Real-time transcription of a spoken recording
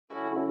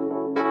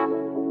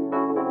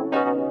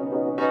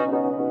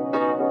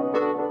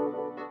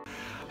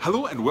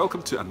Hello and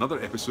welcome to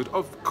another episode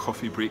of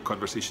Coffee Break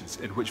Conversations,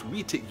 in which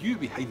we take you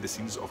behind the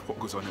scenes of what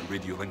goes on at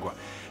Radio Lingua.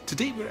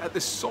 Today we're at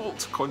the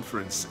SALT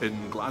conference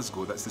in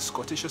Glasgow, that's the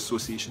Scottish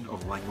Association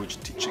of Language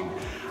Teaching,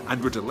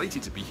 and we're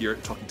delighted to be here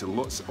talking to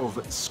lots of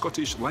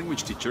Scottish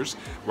language teachers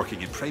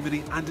working in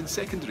primary and in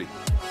secondary.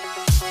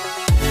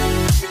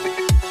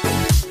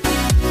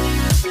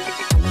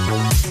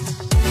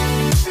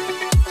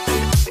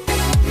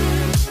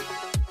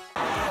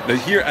 Now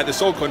here at the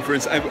SALT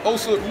conference, I'm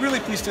also really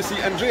pleased to see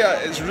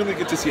Andrea. It's really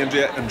good to see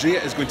Andrea.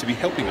 Andrea is going to be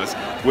helping us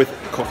with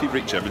Coffee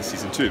Break German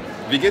Season 2.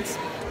 Wie geht's?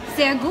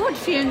 Sehr gut,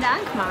 vielen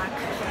Dank, Mark.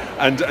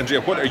 And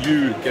Andrea, what are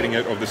you getting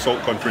out of the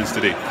SALT conference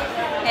today?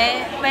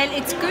 Well,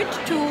 it's good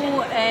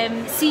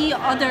to see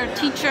other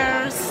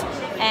teachers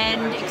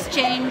and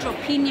exchange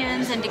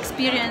opinions and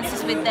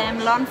experiences with them,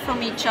 learn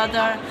from each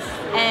other,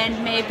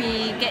 and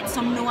maybe get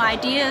some new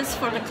ideas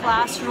for the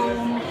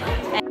classroom.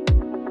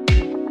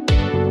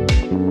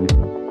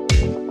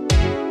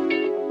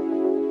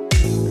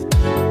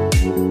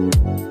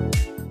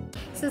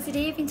 So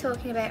today I've been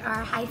talking about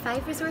our high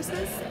five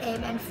resources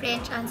in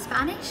French and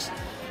Spanish.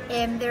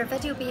 They're a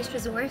video-based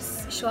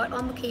resource shot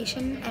on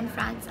location in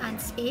France and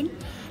Spain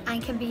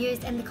and can be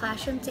used in the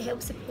classroom to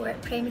help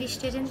support primary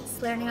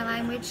students learning a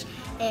language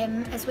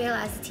as well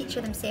as the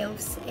teacher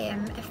themselves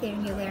if they're a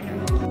new learner.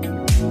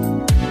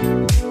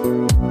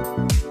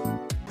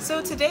 So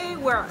today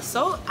we're at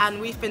SALT and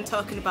we've been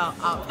talking about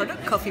our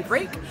product, Coffee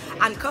Break.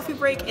 And Coffee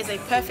Break is a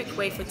perfect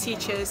way for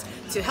teachers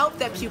to help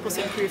their pupils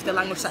improve the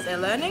language that they're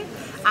learning.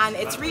 And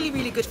it's really,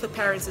 really good for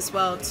parents as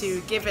well to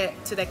give it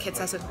to their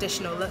kids as an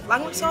additional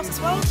language source as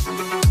well.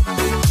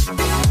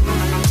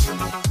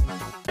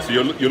 So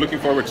you're looking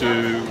forward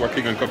to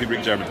working on Coffee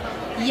Break German?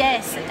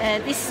 Yes,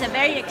 this is a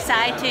very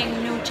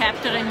exciting new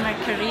chapter in my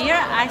career.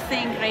 I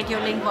think Radio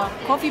Lingua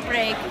Coffee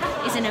Break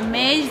is an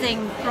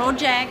amazing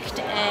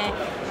project.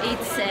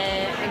 It's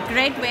a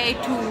great way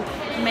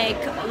to make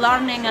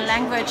learning a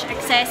language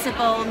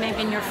accessible,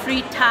 maybe in your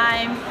free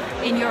time,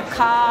 in your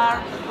car,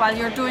 while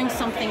you're doing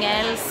something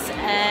else,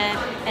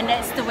 and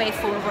that's the way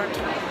forward.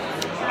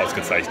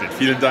 Ausgezeichnet.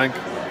 Vielen Dank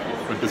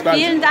und bis bald.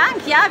 Vielen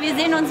Dank, ja, wir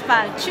sehen uns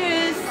bald.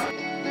 Tschüss.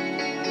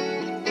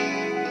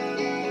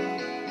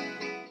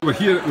 We're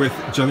here with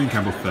Gillian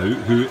Campbell-Thau,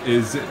 who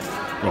is,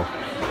 well,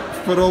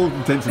 for all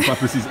intents and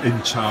purposes,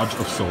 in charge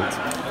of SALT.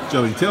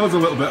 Gillian, tell us a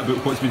little bit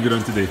about what's been going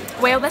on today.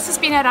 Well, this has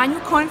been our annual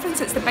conference.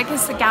 It's the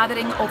biggest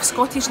gathering of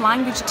Scottish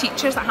language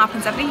teachers that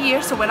happens every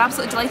year, so we're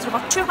absolutely delighted.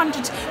 Over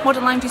 200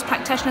 modern languages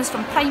practitioners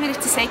from primary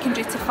to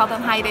secondary to further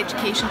and higher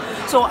education.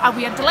 So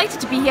we are delighted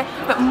to be here,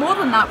 but more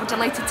than that, we're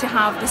delighted to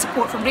have the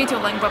support from Radio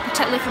Lingua,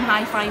 particularly from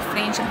High Five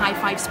French and High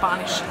Five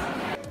Spanish.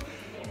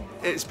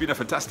 It's been a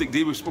fantastic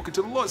day. We've spoken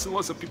to lots and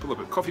lots of people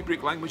about coffee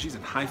break languages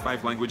and high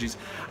five languages,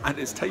 and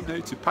it's time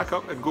now to pack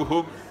up and go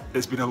home.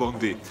 It's been a long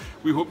day.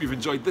 We hope you've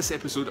enjoyed this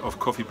episode of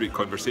Coffee Break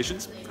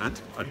Conversations, and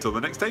until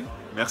the next time,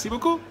 merci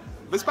beaucoup.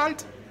 Bis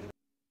bald.